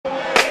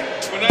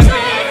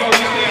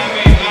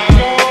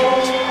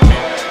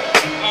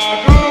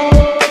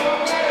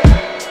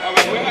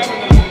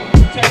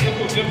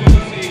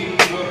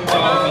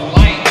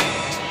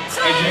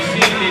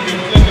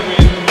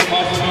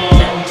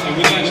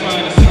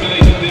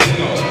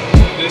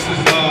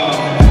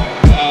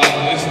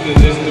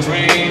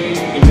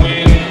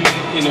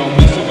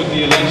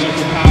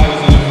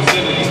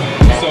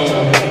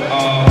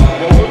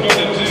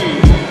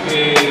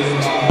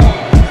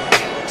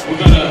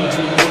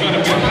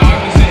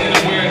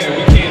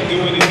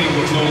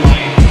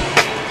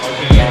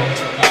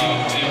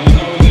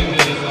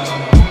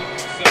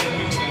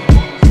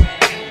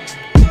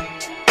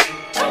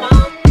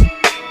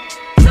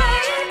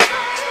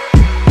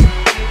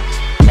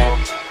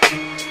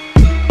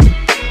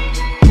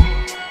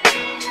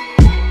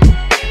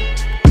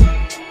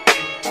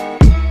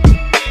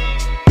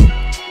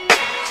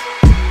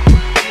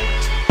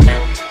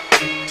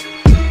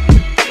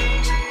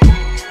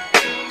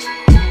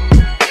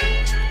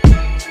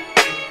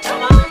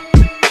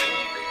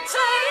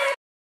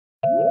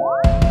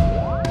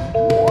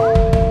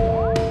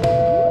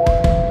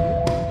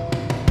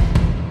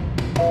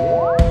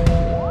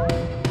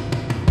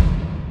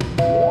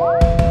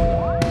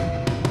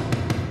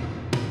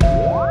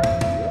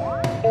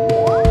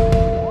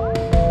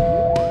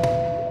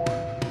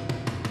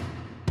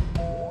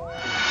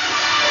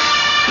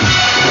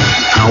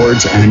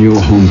Richmond's annual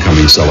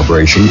homecoming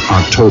celebration,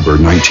 October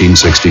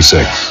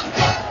 1966.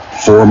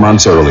 4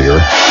 months earlier,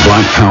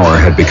 Black Power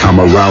had become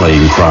a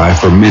rallying cry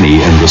for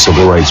many in the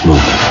civil rights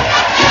movement.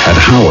 At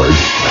Howard,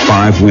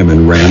 5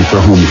 women ran for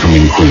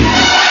homecoming queen.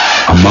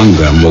 Among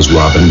them was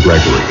Robin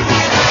Gregory.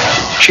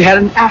 She had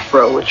an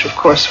afro, which of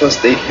course was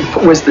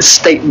the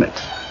statement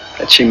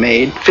that she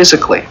made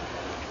physically.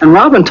 And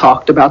Robin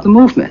talked about the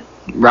movement.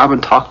 Robin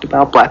talked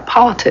about black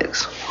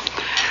politics.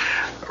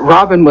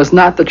 Robin was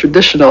not the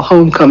traditional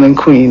homecoming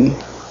queen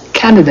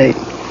candidate.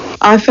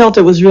 I felt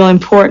it was really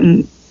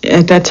important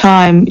at that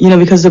time,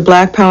 because the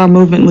Black Power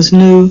movement was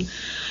new,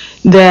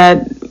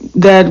 that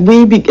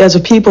we as a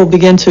people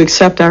began to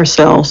accept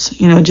ourselves,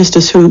 just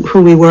as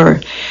who we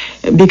were.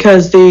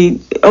 Because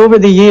over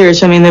the years,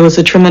 there was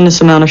a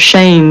tremendous amount of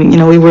shame.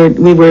 We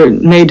were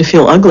made to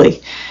feel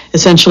ugly,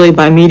 essentially,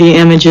 by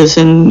media images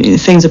and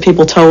things that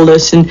people told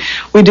us, and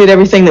we did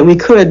everything that we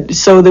could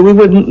so that we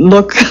wouldn't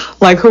look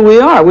like who we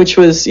are, which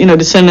was,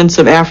 descendants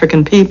of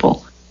African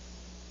people.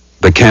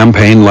 The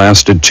campaign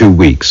lasted 2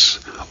 weeks.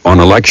 On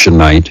election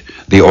night,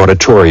 the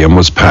auditorium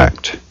was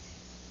packed.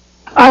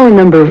 I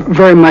remember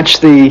very much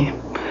the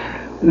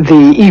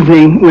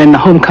evening when the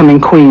homecoming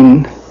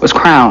queen was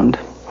crowned.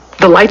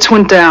 The lights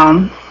went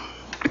down,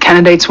 the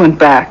candidates went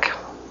back,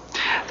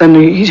 then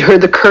you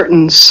heard the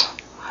curtains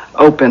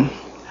open,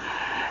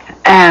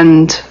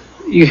 and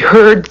you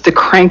heard the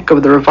crank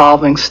of the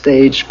revolving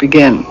stage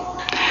begin.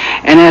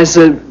 And as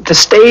the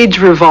stage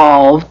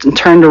revolved and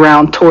turned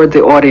around toward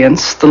the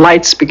audience, the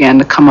lights began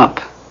to come up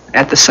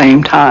at the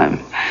same time.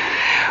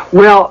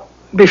 Well,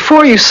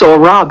 before you saw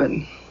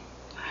Robin,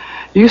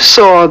 you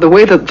saw the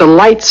way that the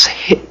lights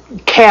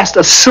cast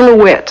a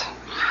silhouette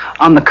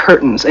on the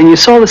curtains, and you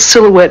saw the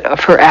silhouette of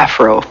her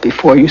afro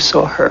before you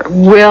saw her.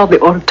 Well, the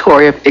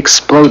auditorium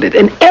exploded,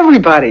 and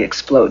everybody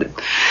exploded.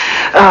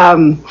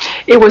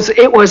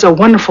 It was a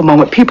wonderful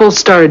moment. People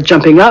started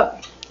jumping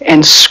up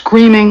and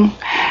screaming,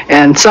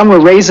 and some were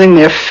raising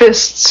their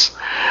fists.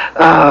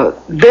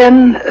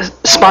 Then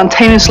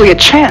spontaneously a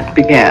chant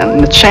began.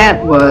 The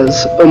chant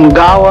was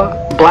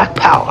Umgawa Black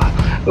Power,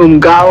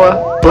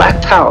 Umgawa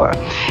Black Power.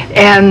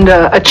 And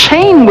a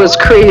chain was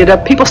created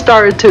up. People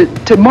started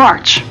to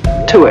march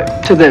to it,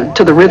 to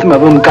the rhythm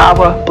of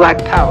Umgawa Black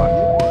Power.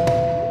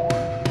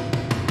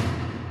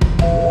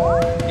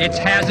 Its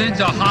hazards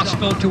are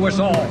hostile to us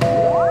all.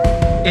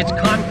 Its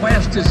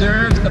conquest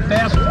deserves the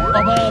best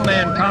of all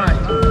mankind.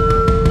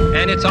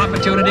 And its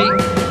opportunity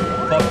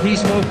for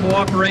peaceful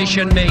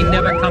cooperation may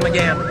never come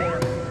again.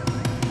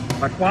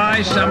 But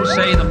why, some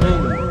say, the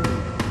moon?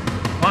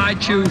 Why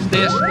choose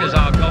this as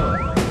our goal?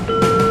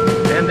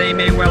 And they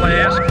may well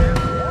ask,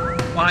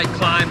 why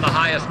climb the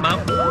highest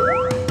mountain?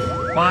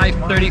 Why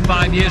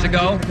 35 years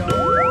ago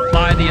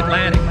fly the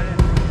Atlantic?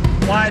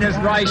 Why does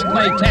Rice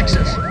play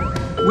Texas?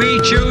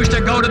 We choose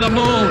to go to the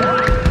moon.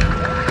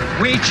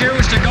 We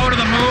choose to go to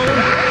the moon.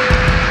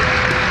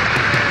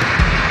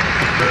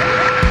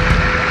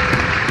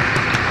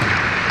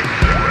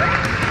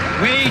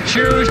 We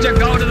choose to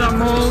go to the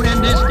moon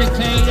in this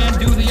decade and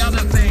do the other